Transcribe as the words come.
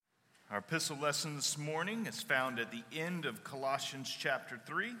Our epistle lesson this morning is found at the end of Colossians chapter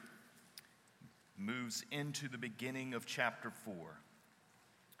 3, moves into the beginning of chapter 4.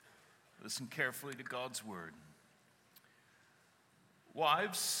 Listen carefully to God's word.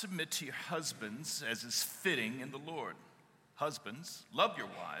 Wives, submit to your husbands as is fitting in the Lord. Husbands, love your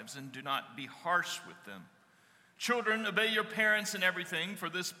wives and do not be harsh with them. Children, obey your parents in everything, for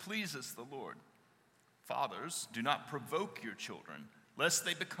this pleases the Lord. Fathers, do not provoke your children, lest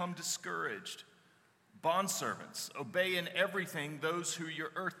they become discouraged. Bondservants, obey in everything those who are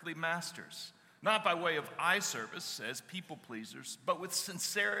your earthly masters, not by way of eye service as people pleasers, but with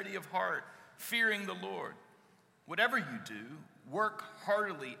sincerity of heart, fearing the Lord. Whatever you do, work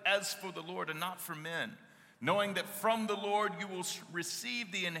heartily as for the Lord and not for men, knowing that from the Lord you will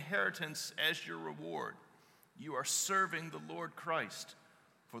receive the inheritance as your reward. You are serving the Lord Christ,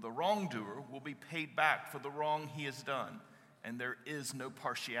 for the wrongdoer will be paid back for the wrong he has done, and there is no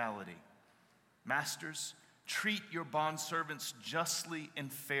partiality. Masters, treat your bondservants justly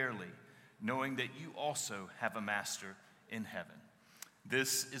and fairly, knowing that you also have a master in heaven.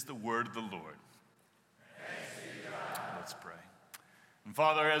 This is the word of the Lord. Thanks be to God. Let's pray. And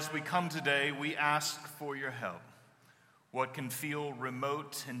Father, as we come today, we ask for your help. What can feel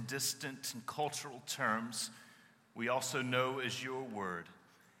remote and distant in cultural terms, we also know is your word.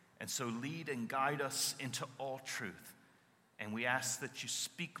 And so lead and guide us into all truth. And we ask that you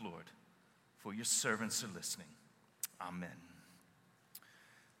speak, Lord, for your servants are listening. Amen.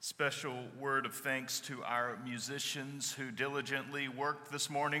 Special word of thanks to our musicians who diligently worked this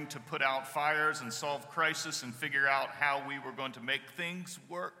morning to put out fires and solve crisis and figure out how we were going to make things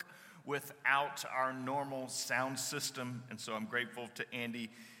work without our normal sound system. And so I'm grateful to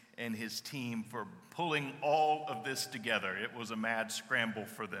Andy and his team for pulling all of this together. It was a mad scramble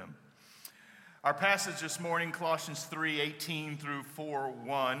for them. Our passage this morning, Colossians 3:18 through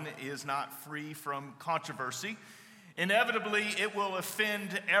 4:1, is not free from controversy. Inevitably, it will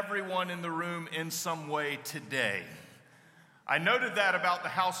offend everyone in the room in some way today. I noted that about the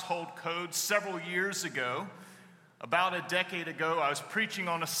household code several years ago. About a decade ago, I was preaching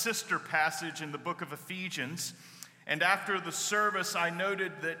on a sister passage in the book of Ephesians, and after the service, I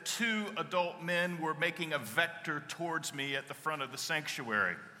noted that two adult men were making a vector towards me at the front of the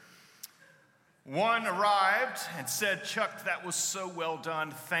sanctuary. One arrived and said, "Chuck, that was so well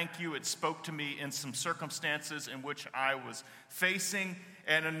done. Thank you. It spoke to me in some circumstances in which I was facing."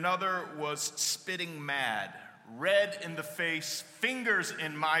 And another was spitting mad, red in the face, fingers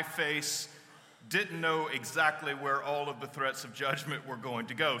in my face, didn't know exactly where all of the threats of judgment were going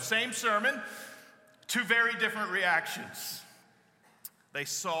to go. Same sermon, two very different reactions. They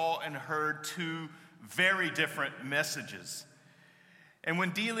saw and heard two very different messages. And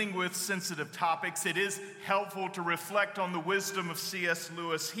when dealing with sensitive topics, it is helpful to reflect on the wisdom of C.S.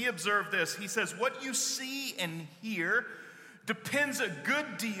 Lewis. He observed this. He says, "What you see and hear depends a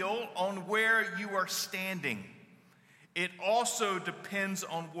good deal on where you are standing. It also depends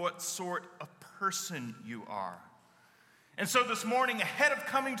on what sort of person you are." And so this morning, ahead of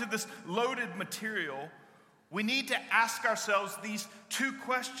coming to this loaded material, we need to ask ourselves these two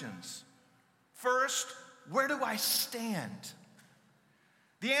questions. First, where do I stand?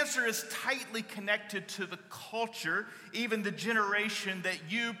 The answer is tightly connected to the culture, even the generation that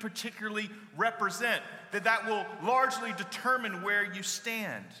you particularly represent, that will largely determine where you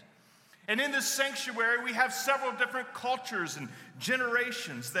stand. And in this sanctuary, we have several different cultures and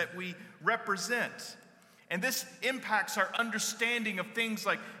generations that we represent. And this impacts our understanding of things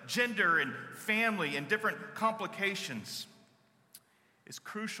like gender and family and different complications. It's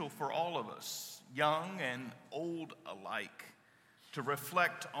crucial for all of us, young and old alike, to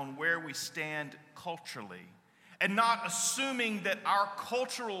reflect on where we stand culturally and not assuming that our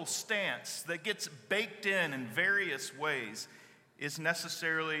cultural stance that gets baked in various ways is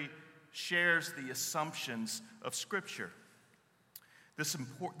necessarily shares the assumptions of Scripture. This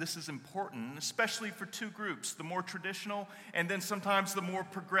is important, especially for two groups, the more traditional and then sometimes the more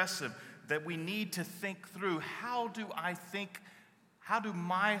progressive, that we need to think through, how do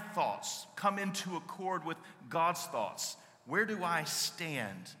my thoughts come into accord with God's thoughts? Where do I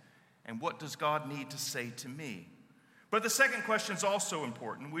stand? And what does God need to say to me? But the second question is also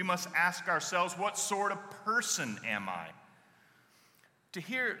important. We must ask ourselves, what sort of person am I? To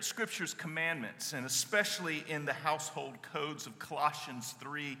hear Scripture's commandments, and especially in the household codes of Colossians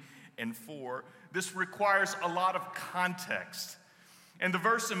 3 and 4, this requires a lot of context. In the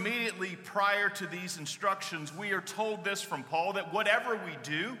verse immediately prior to these instructions, we are told this from Paul, that whatever we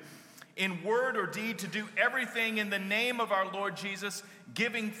do, in word or deed, to do everything in the name of our Lord Jesus,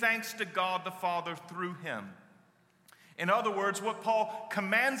 giving thanks to God the Father through him. In other words, what Paul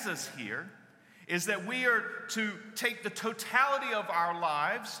commands us here is that we are to take the totality of our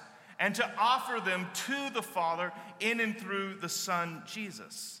lives and to offer them to the Father in and through the Son,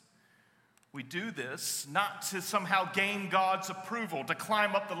 Jesus. We do this not to somehow gain God's approval, to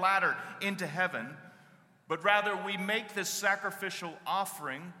climb up the ladder into heaven, but rather we make this sacrificial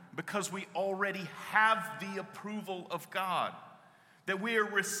offering because we already have the approval of God, that we are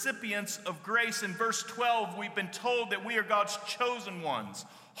recipients of grace. In verse 12, we've been told that we are God's chosen ones,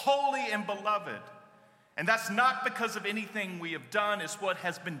 holy and beloved. And that's not because of anything we have done, it's what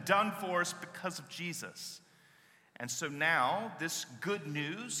has been done for us because of Jesus. And so now, this good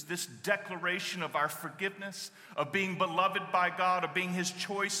news, this declaration of our forgiveness, of being beloved by God, of being his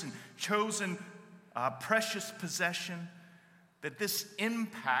choice and chosen precious possession, that this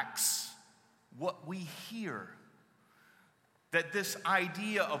impacts what we hear. That this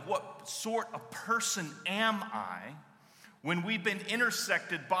idea of what sort of person am I, when we've been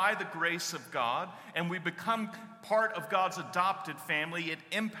intersected by the grace of God and we become part of God's adopted family, it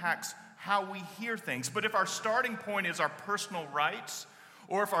impacts how we hear things. But if our starting point is our personal rights,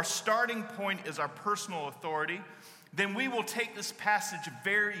 or if our starting point is our personal authority, then we will take this passage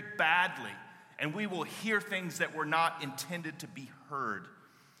very badly and we will hear things that were not intended to be heard.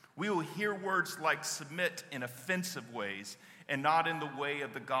 We will hear words like submit in offensive ways and not in the way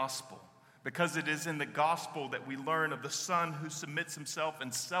of the gospel, because it is in the gospel that we learn of the Son who submits himself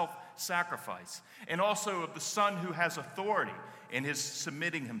in self-sacrifice, and also of the Son who has authority in his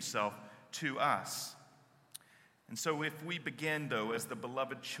submitting himself to us. And so if we begin, though, as the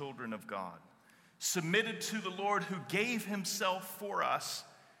beloved children of God, submitted to the Lord who gave himself for us,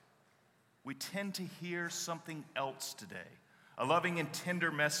 we tend to hear something else today, a loving and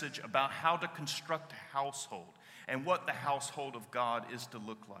tender message about how to construct a household and what the household of God is to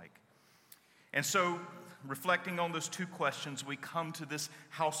look like. And so, reflecting on those two questions, we come to this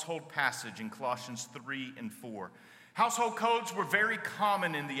household passage in Colossians 3 and 4. Household codes were very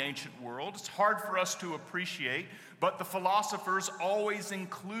common in the ancient world. It's hard for us to appreciate, but the philosophers always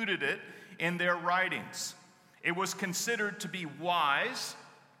included it in their writings. It was considered to be wise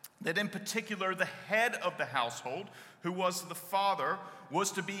that in particular the head of the household, who was the father,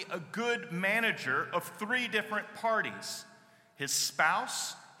 was to be a good manager of three different parties: his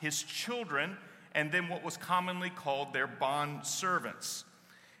spouse, his children, and then what was commonly called their bond servants.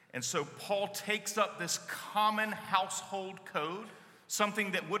 And so Paul takes up this common household code,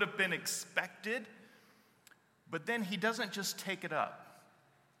 something that would have been expected, but then he doesn't just take it up.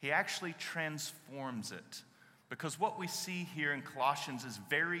 He actually transforms it, because what we see here in Colossians is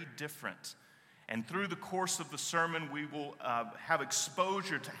very different. And through the course of the sermon, we will have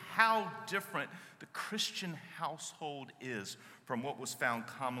exposure to how different the Christian household is from what was found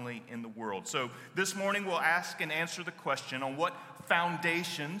commonly in the world. So this morning we'll ask and answer the question, on what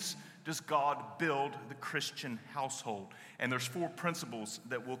foundations does God build the Christian household? And there's 4 principles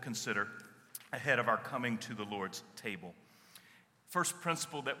that we'll consider ahead of our coming to the Lord's table. First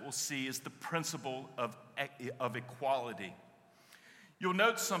principle that we'll see is the principle of equality. You'll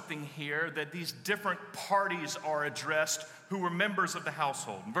note something here, that these different parties are addressed who were members of the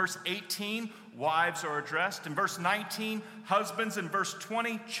household. In verse 18, wives are addressed. In verse 19, husbands. In verse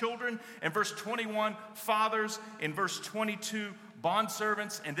 20, children. In verse 21, fathers. In verse 22,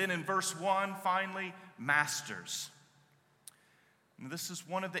 bondservants. And then in verse 1, finally, masters. And this is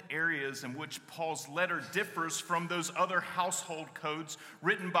one of the areas in which Paul's letter differs from those other household codes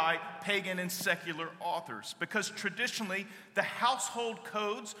written by pagan and secular authors, because traditionally the household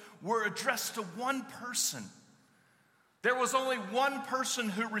codes were addressed to one person. There was only one person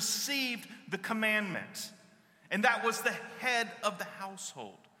who received the commandment, and that was the head of the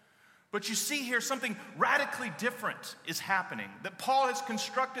household. But you see here something radically different is happening, that Paul has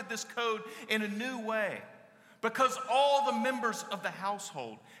constructed this code in a new way, because all the members of the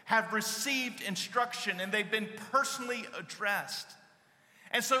household have received instruction and they've been personally addressed.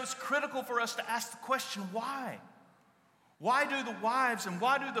 And so it's critical for us to ask the question, why? Why do the wives and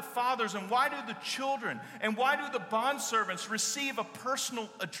why do the fathers and why do the children and why do the bondservants receive a personal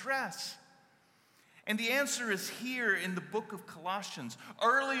address? And the answer is here in the book of Colossians,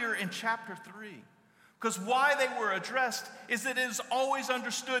 earlier in chapter 3. Because why they were addressed is that it is always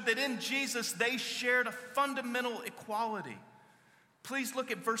understood that in Jesus they shared a fundamental equality. Please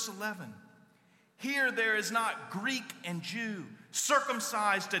look at verse 11. Here there is not Greek and Jew,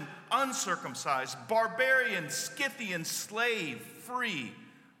 circumcised and uncircumcised, barbarian, Scythian, slave, free,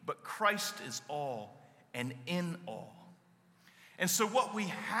 but Christ is all and in all. And so what we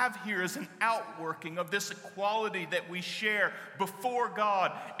have here is an outworking of this equality that we share before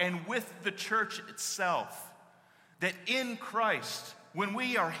God and with the church itself. that in Christ, when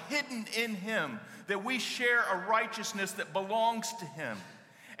we are hidden in him, that we share a righteousness that belongs to him.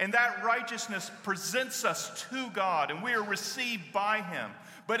 And that righteousness presents us to God, and we are received by him.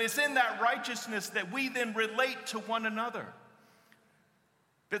 But it's in that righteousness that we then relate to one another.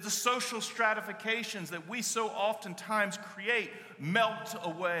 That the social stratifications that we so oftentimes create melt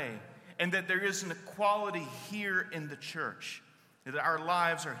away, and that there is an equality here in the church. That our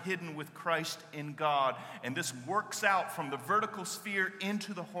lives are hidden with Christ in God, and this works out from the vertical sphere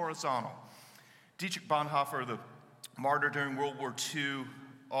into the horizontal. Dietrich Bonhoeffer, the martyr during World War II,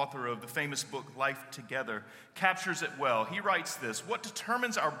 author of the famous book Life Together, captures it well. He writes this: "What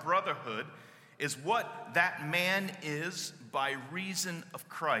determines our brotherhood is what that man is by reason of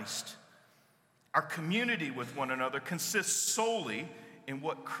Christ. Our community with one another consists solely in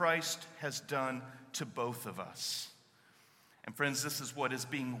what Christ has done to both of us." And friends, this is what is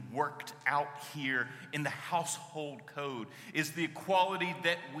being worked out here in the household code, is the equality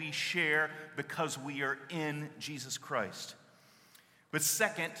that we share because we are in Jesus Christ. But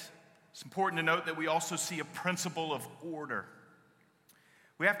second, it's important to note that we also see a principle of order.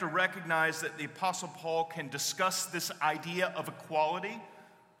 We have to recognize that the Apostle Paul can discuss this idea of equality,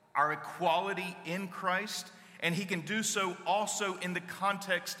 our equality in Christ, and he can do so also in the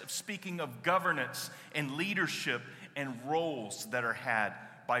context of speaking of governance and leadership and roles that are had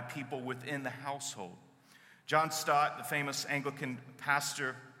by people within the household. John Stott, the famous Anglican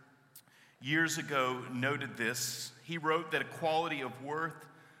pastor, years ago noted this. He wrote that equality of worth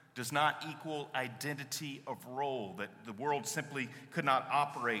does not equal identity of role, that the world simply could not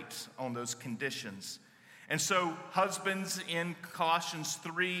operate on those conditions. And so husbands in Colossians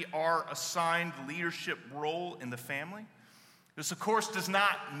 3 are assigned leadership role in the family. This, of course, does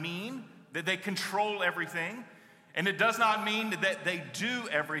not mean that they control everything, and it does not mean that they do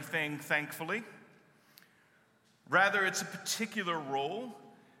everything, thankfully. Rather, it's a particular role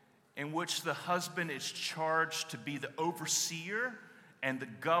in which the husband is charged to be the overseer and the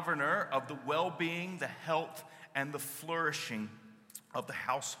governor of the well-being, the health, and the flourishing of the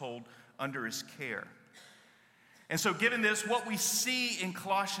household under his care. And so given this, what we see in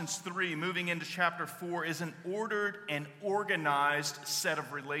Colossians 3, moving into chapter 4, is an ordered and organized set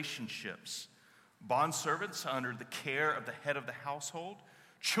of relationships. Bondservants are under the care of the head of the household.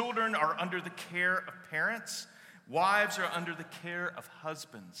 Children are under the care of parents. Wives are under the care of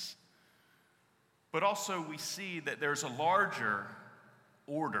husbands. But also we see that there's a larger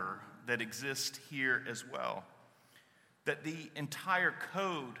order that exists here as well. That the entire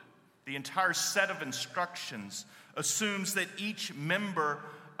code, the entire set of instructions, assumes that each member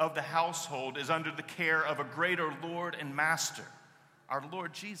of the household is under the care of a greater Lord and Master, our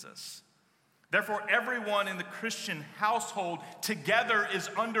Lord Jesus. Therefore, everyone in the Christian household together is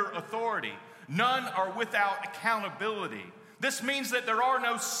under authority. None are without accountability. This means that there are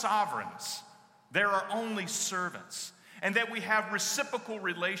no sovereigns. There are only servants. And that we have reciprocal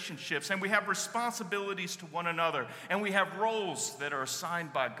relationships, and we have responsibilities to one another, and we have roles that are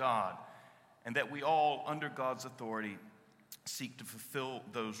assigned by God, and that we all, under God's authority, seek to fulfill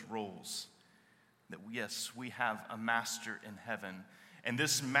those roles. That, yes, we have a master in heaven, and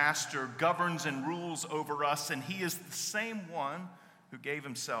this master governs and rules over us, and he is the same one who gave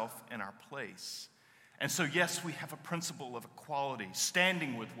himself in our place. And so, yes, we have a principle of equality,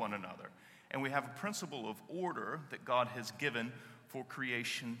 standing with one another. And we have a principle of order that God has given for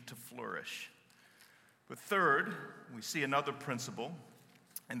creation to flourish. But third, we see another principle,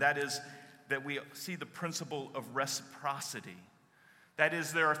 and that is that we see the principle of reciprocity. That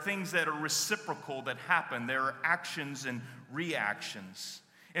is, there are things that are reciprocal that happen. There are actions and reactions.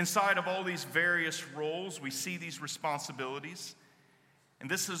 Inside of all these various roles, we see these responsibilities. And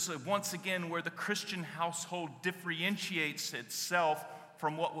this is once again where the Christian household differentiates itself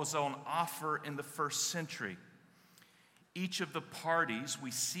from what was on offer in the first century. Each of the parties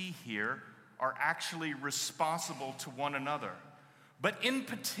we see here are actually responsible to one another. But in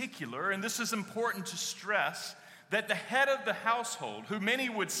particular, and this is important to stress, that the head of the household, who many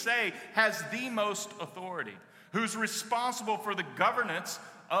would say has the most authority, who's responsible for the governance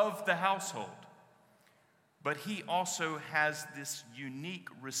of the household, but he also has this unique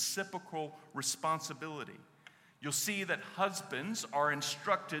reciprocal responsibility. You'll see that husbands are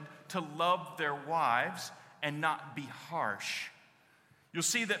instructed to love their wives and not be harsh. You'll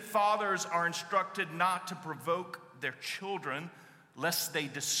see that fathers are instructed not to provoke their children lest they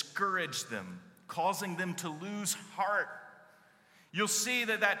discourage them, causing them to lose heart. You'll see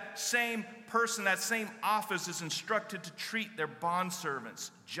that that same person, that same office is instructed to treat their bondservants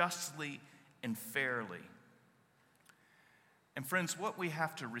justly and fairly. And friends, what we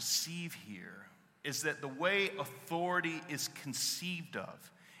have to receive here is that the way authority is conceived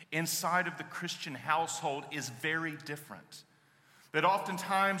of inside of the Christian household is very different. That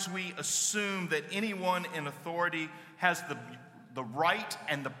oftentimes we assume that anyone in authority has the right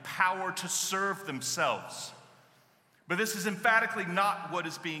and the power to serve themselves. But this is emphatically not what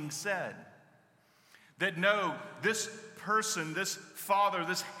is being said. That no, this person, this father,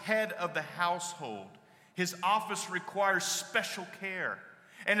 this head of the household, his office requires special care.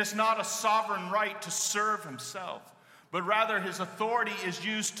 And it's not a sovereign right to serve himself, but rather his authority is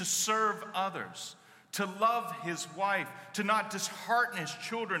used to serve others, to love his wife, to not dishearten his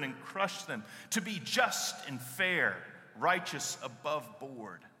children and crush them, to be just and fair, righteous above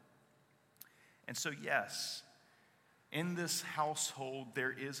board. And so, yes, in this household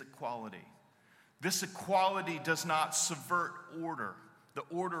there is equality. This equality does not subvert order, the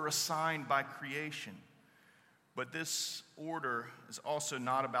order assigned by creation. But this order is also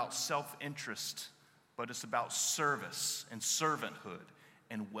not about self-interest, but it's about service and servanthood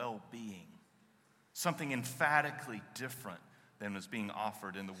and well-being. Something emphatically different than was being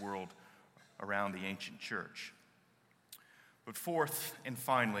offered in the world around the ancient church. But fourth and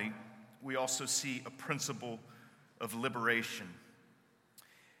finally, we also see a principle of liberation.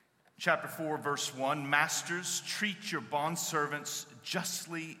 Chapter 4, verse 1, "Masters, treat your bondservants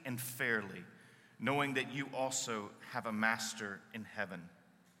justly and fairly, knowing that you also have a master in heaven."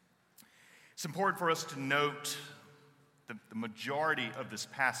 It's important for us to note that the majority of this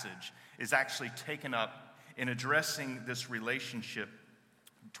passage is actually taken up in addressing this relationship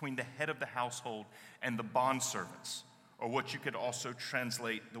between the head of the household and the bondservants, or what you could also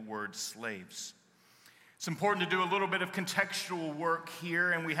translate the word slaves. It's important to do a little bit of contextual work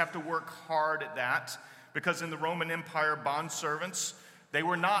here, and we have to work hard at that, because in the Roman Empire, bondservants, they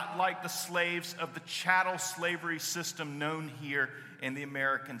were not like the slaves of the chattel slavery system known here in the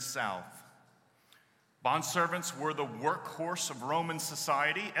American South. Bondservants were the workhorse of Roman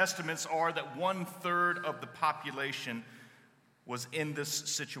society. Estimates are that 1/3 of the population was in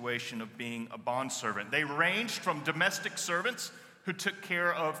this situation of being a bondservant. They ranged from domestic servants who took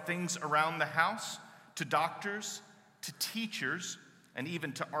care of things around the house, to doctors, to teachers, and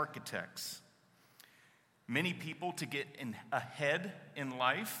even to architects. Many people, to get ahead in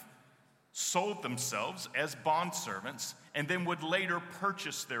life, sold themselves as bondservants and then would later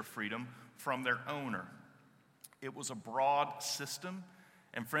purchase their freedom from their owner. It was a broad system,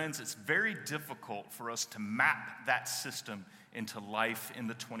 and friends, it's very difficult for us to map that system into life in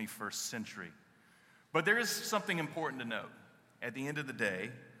the 21st century. But there is something important to note. At the end of the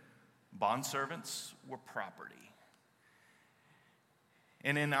day, bondservants were property.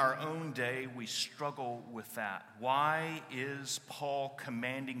 And in our own day, we struggle with that. Why is Paul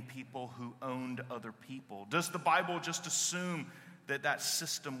commanding people who owned other people? Does the Bible just assume that that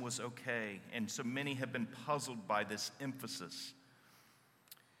system was okay? And so many have been puzzled by this emphasis.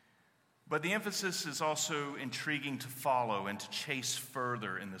 But the emphasis is also intriguing to follow and to chase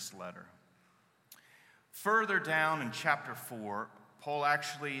further in this letter. Further down in chapter 4, Paul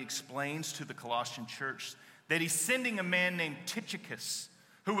actually explains to the Colossian church that he's sending a man named Tychicus,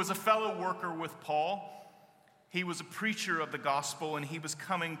 who was a fellow worker with Paul. He was a preacher of the gospel, and he was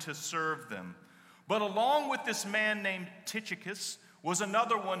coming to serve them. But along with this man named Tychicus was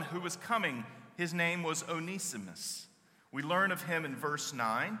another one who was coming. His name was Onesimus. We learn of him in verse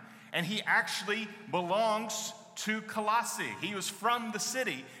 9, and he actually belongs to Colossae. He was from the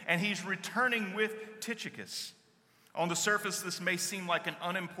city, and he's returning with Tychicus. On the surface, this may seem like an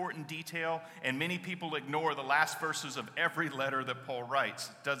unimportant detail, and many people ignore the last verses of every letter that Paul writes.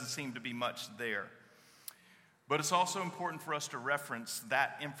 It doesn't seem to be much there. But it's also important for us to reference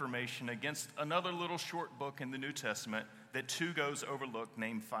that information against another little short book in the New Testament that too goes overlooked,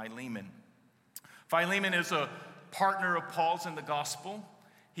 named Philemon. Philemon is a partner of Paul's in the gospel.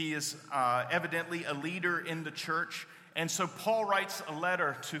 He is evidently a leader in the church, and so Paul writes a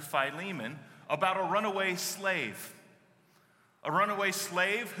letter to Philemon about a runaway slave. A runaway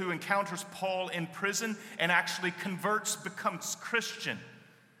slave who encounters Paul in prison and actually converts, becomes Christian.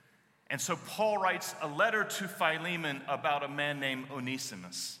 And so Paul writes a letter to Philemon about a man named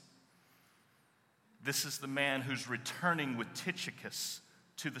Onesimus. This is the man who's returning with Tychicus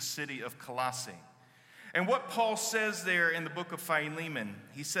to the city of Colossae. And what Paul says there in the book of Philemon,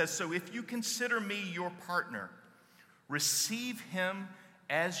 he says, "So if you consider me your partner, receive him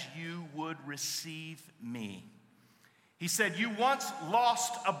as you would receive me." He said, "You once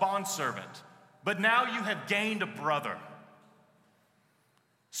lost a bondservant, but now you have gained a brother.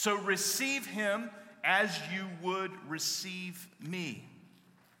 So receive him as you would receive me."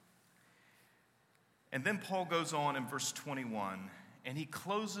 And then Paul goes on in verse 21, and he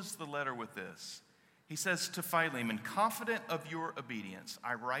closes the letter with this. He says to Philemon, confident of your obedience,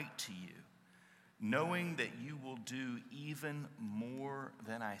 I write to you, knowing that you will do even more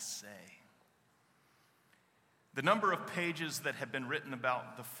than I say. The number of pages that have been written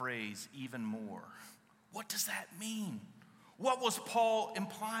about the phrase, even more. What does that mean? What was Paul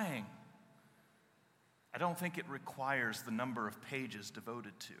implying? I don't think it requires the number of pages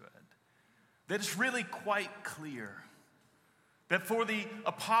devoted to it. That it's really quite clear that for the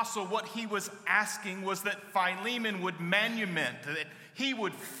apostle, what he was asking was that Philemon would manumit, that he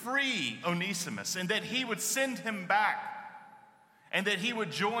would free Onesimus, and that he would send him back, and that he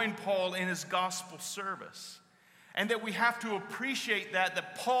would join Paul in his gospel service. And that we have to appreciate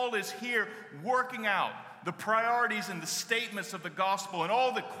that Paul is here working out the priorities and the statements of the gospel and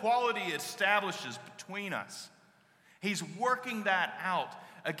all the quality it establishes between us. He's working that out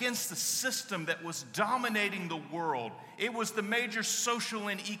against the system that was dominating the world. It was the major social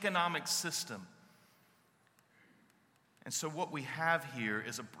and economic system. And so what we have here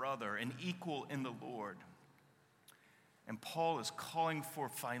is a brother, an equal in the Lord. And Paul is calling for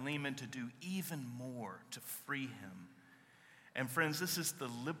Philemon to do even more to free him. And friends, this is the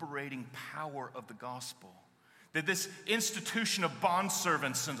liberating power of the gospel. That this institution of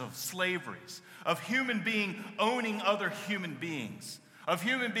bondservants and of slaveries, of human being owning other human beings, of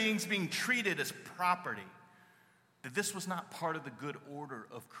human beings being treated as property, that this was not part of the good order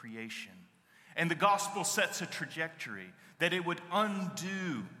of creation. And the gospel sets a trajectory that it would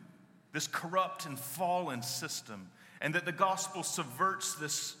undo this corrupt and fallen system, and that the gospel subverts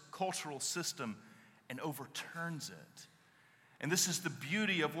this cultural system and overturns it. And this is the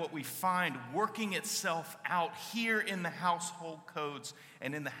beauty of what we find working itself out here in the household codes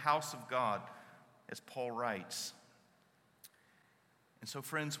and in the house of God, as Paul writes. And so,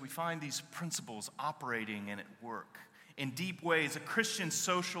 friends, we find these principles operating and at work in deep ways, a Christian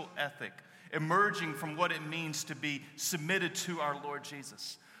social ethic emerging from what it means to be submitted to our Lord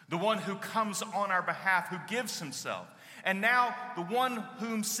Jesus, the one who comes on our behalf, who gives himself, and now the one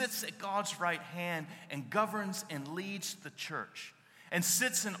whom sits at God's right hand and governs and leads the church and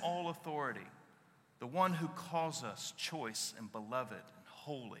sits in all authority, the one who calls us choice and beloved and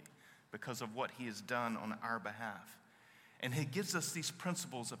holy because of what he has done on our behalf. And he gives us these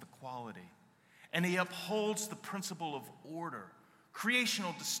principles of equality, and he upholds the principle of order,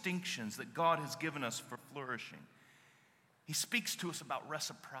 creational distinctions that God has given us for flourishing. He speaks to us about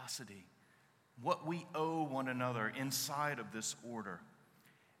reciprocity, what we owe one another inside of this order.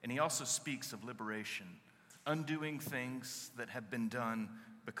 And he also speaks of liberation, undoing things that have been done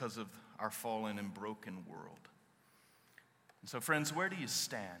because of our fallen and broken world. And so, friends, where do you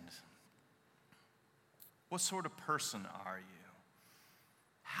stand? What sort of person are you?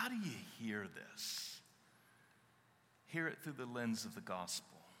 How do you hear this? Hear it through the lens of the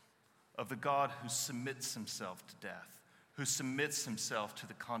gospel, of the God who submits himself to death, who submits himself to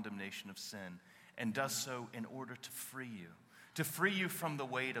the condemnation of sin, and does so in order to free you from the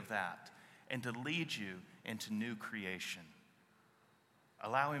weight of that, and to lead you into new creation.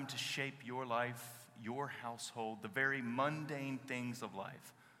 Allow him to shape your life, your household, the very mundane things of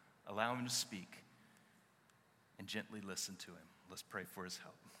life. Allow him to speak, and gently listen to him. Let's pray for his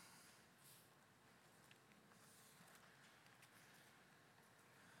help.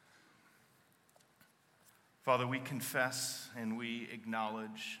 Father, we confess and we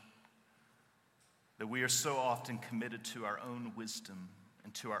acknowledge that we are so often committed to our own wisdom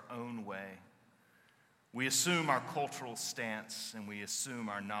and to our own way. We assume our cultural stance and we assume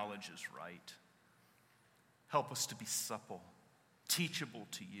our knowledge is right. Help us to be supple, teachable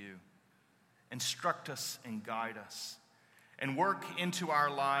to you. Instruct us and guide us, and work into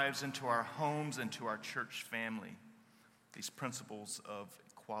our lives, into our homes, into our church family, these principles of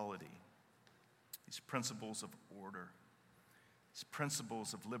equality, these principles of order, these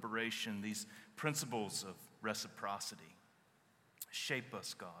principles of liberation, these principles of reciprocity. Shape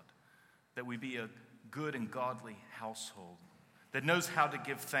us, God, that we be a good and godly household that knows how to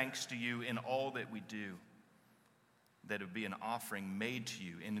give thanks to you in all that we do, that it would be an offering made to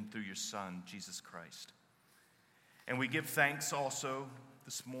you in and through your Son, Jesus Christ. And we give thanks also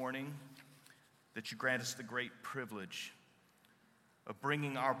this morning that you grant us the great privilege of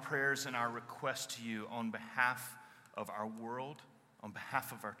bringing our prayers and our requests to you on behalf of our world, on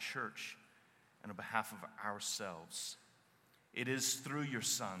behalf of our church, and on behalf of ourselves. It is through your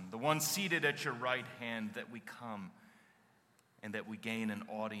Son, the one seated at your right hand, that we come and that we gain an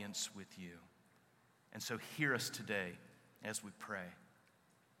audience with you. And so hear us today as we pray.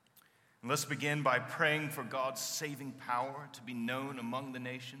 And let's begin by praying for God's saving power to be known among the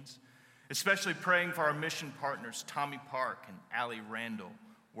nations, especially praying for our mission partners, Tommy Park and Allie Randall,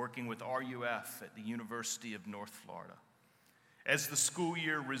 working with RUF at the University of North Florida. As the school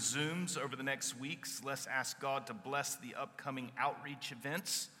year resumes over the next weeks, let's ask God to bless the upcoming outreach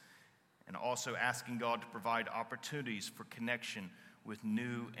events and also asking God to provide opportunities for connection with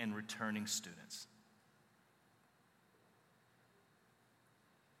new and returning students.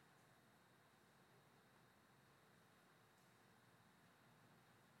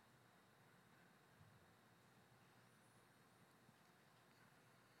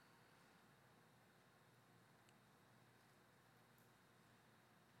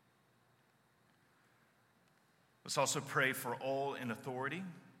 Let's also pray for all in authority,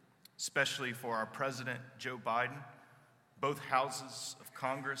 especially for our President, Joe Biden, both houses of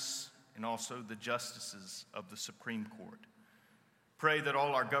Congress, and also the justices of the Supreme Court. Pray that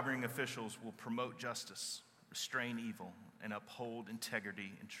all our governing officials will promote justice, restrain evil, and uphold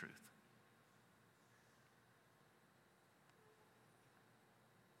integrity and truth.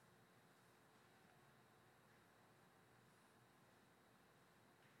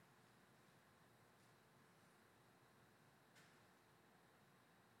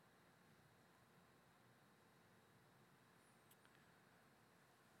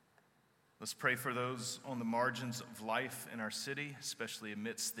 Let's pray for those on the margins of life in our city, especially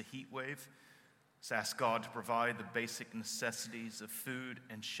amidst the heat wave. Let's ask God to provide the basic necessities of food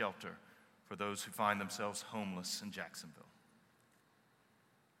and shelter for those who find themselves homeless in Jacksonville.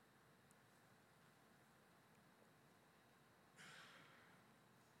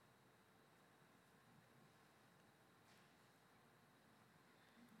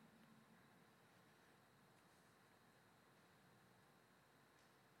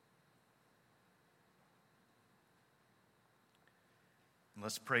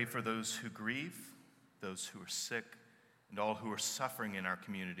 Let's pray for those who grieve, those who are sick, and all who are suffering in our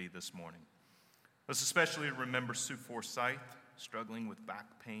community this morning. Let's especially remember Sue Forsyth, struggling with back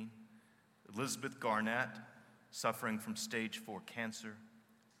pain, Elizabeth Garnett, suffering from stage 4 cancer,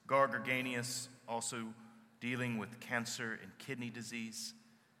 Gar Gerganius, also dealing with cancer and kidney disease,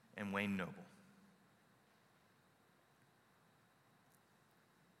 and Wayne Noble.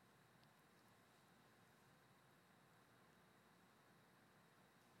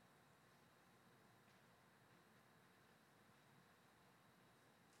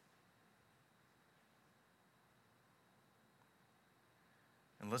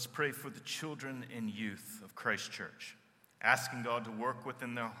 And let's pray for the children and youth of Christ Church, asking God to work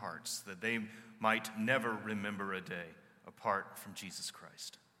within their hearts that they might never remember a day apart from Jesus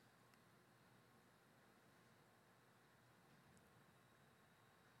Christ.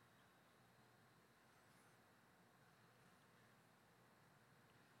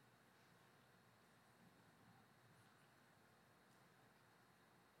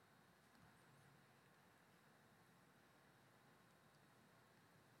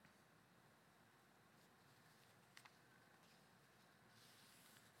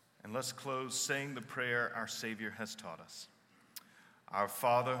 And let's close saying the prayer our Savior has taught us. Our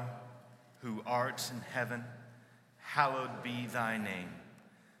Father, who art in heaven, hallowed be thy name.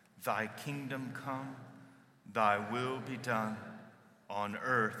 Thy kingdom come, thy will be done, on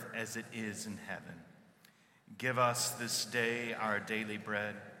earth as it is in heaven. Give us this day our daily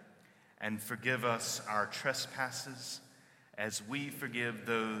bread, and forgive us our trespasses, as we forgive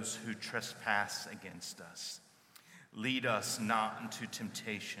those who trespass against us. Lead us not into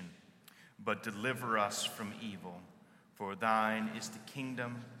temptation, but deliver us from evil. For thine is the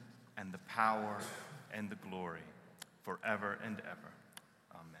kingdom and the power and the glory forever and ever.